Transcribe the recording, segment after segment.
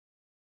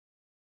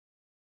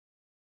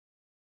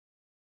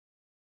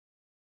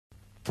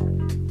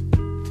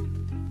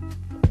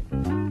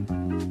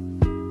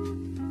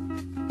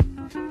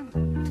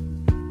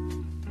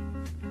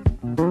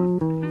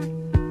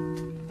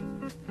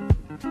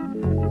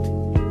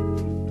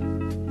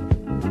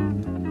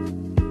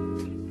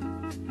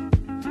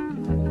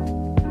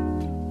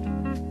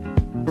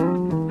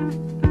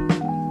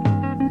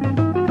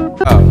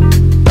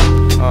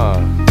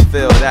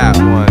Feel that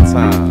one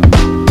time,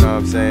 you know what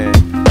I'm saying?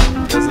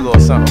 There's a little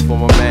something for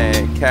my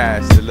man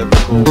Cash, the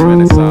lyrical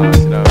renaissance,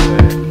 you know what I'm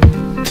saying?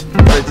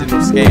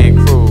 Original Scan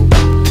Crew,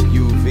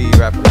 UV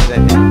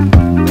representing,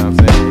 you know what I'm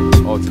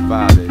saying?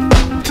 Ultraviolet,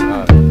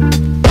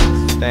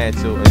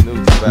 substantial and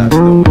neutral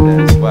doing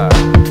that, why?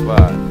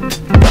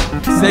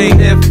 Say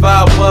if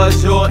I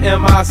was your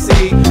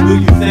MIC, do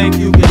you think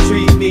you can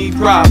treat me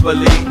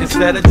properly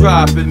instead of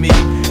dropping me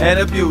and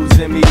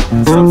abusing me?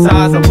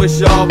 Sometimes I wish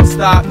y'all would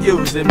stop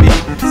using me.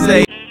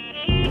 Say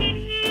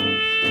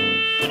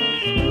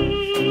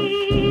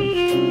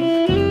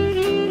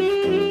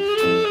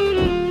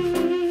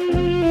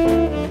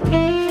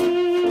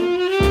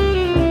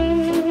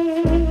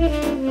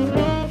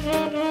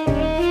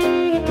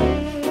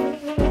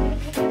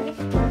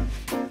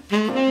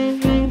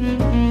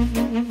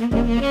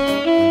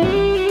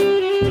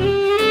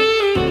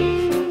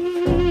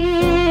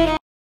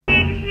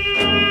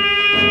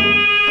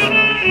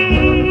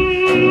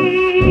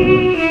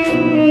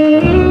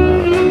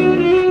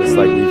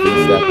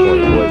that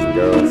point, boys and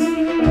girls.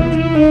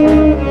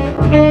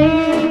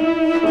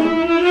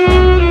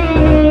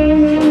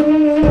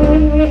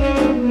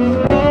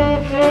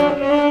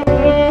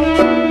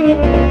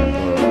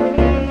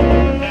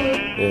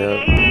 Yeah,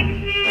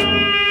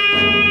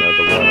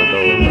 another one of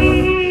those.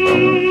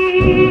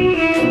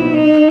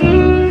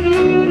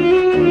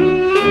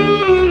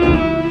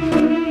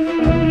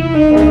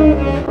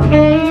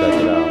 Check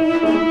it out.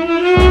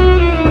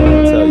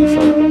 I'll tell you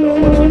something though. I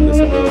want you to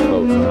listen real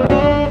close, alright?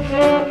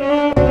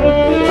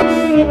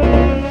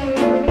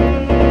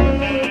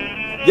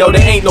 Yo,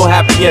 there ain't no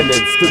happy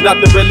endings, cause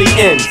nothing really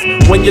ends.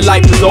 When your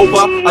life is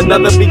over,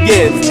 another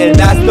begins. And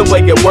that's the way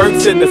it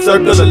works in the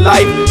circle of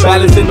life,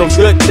 balancing those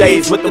good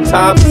days with the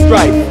times of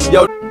strife.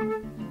 Yo.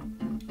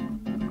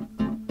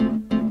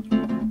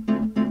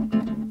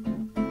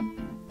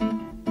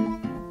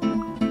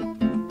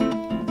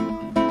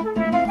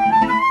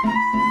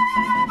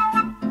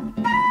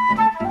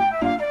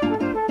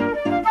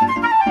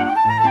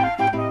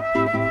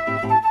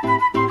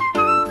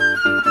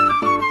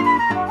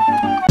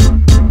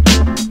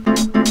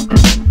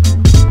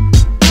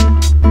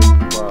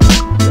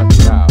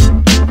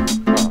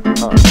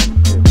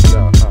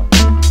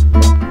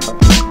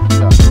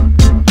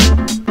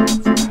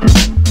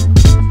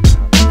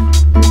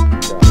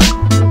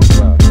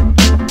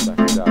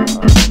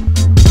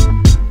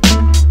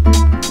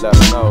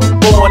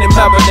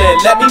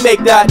 Let me make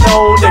that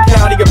known, the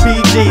county of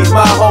PG's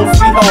my home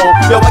sweet home.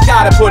 Yo, I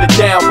gotta put it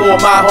down for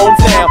my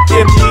hometown.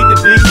 MG to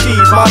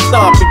DC's my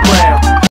stomping ground.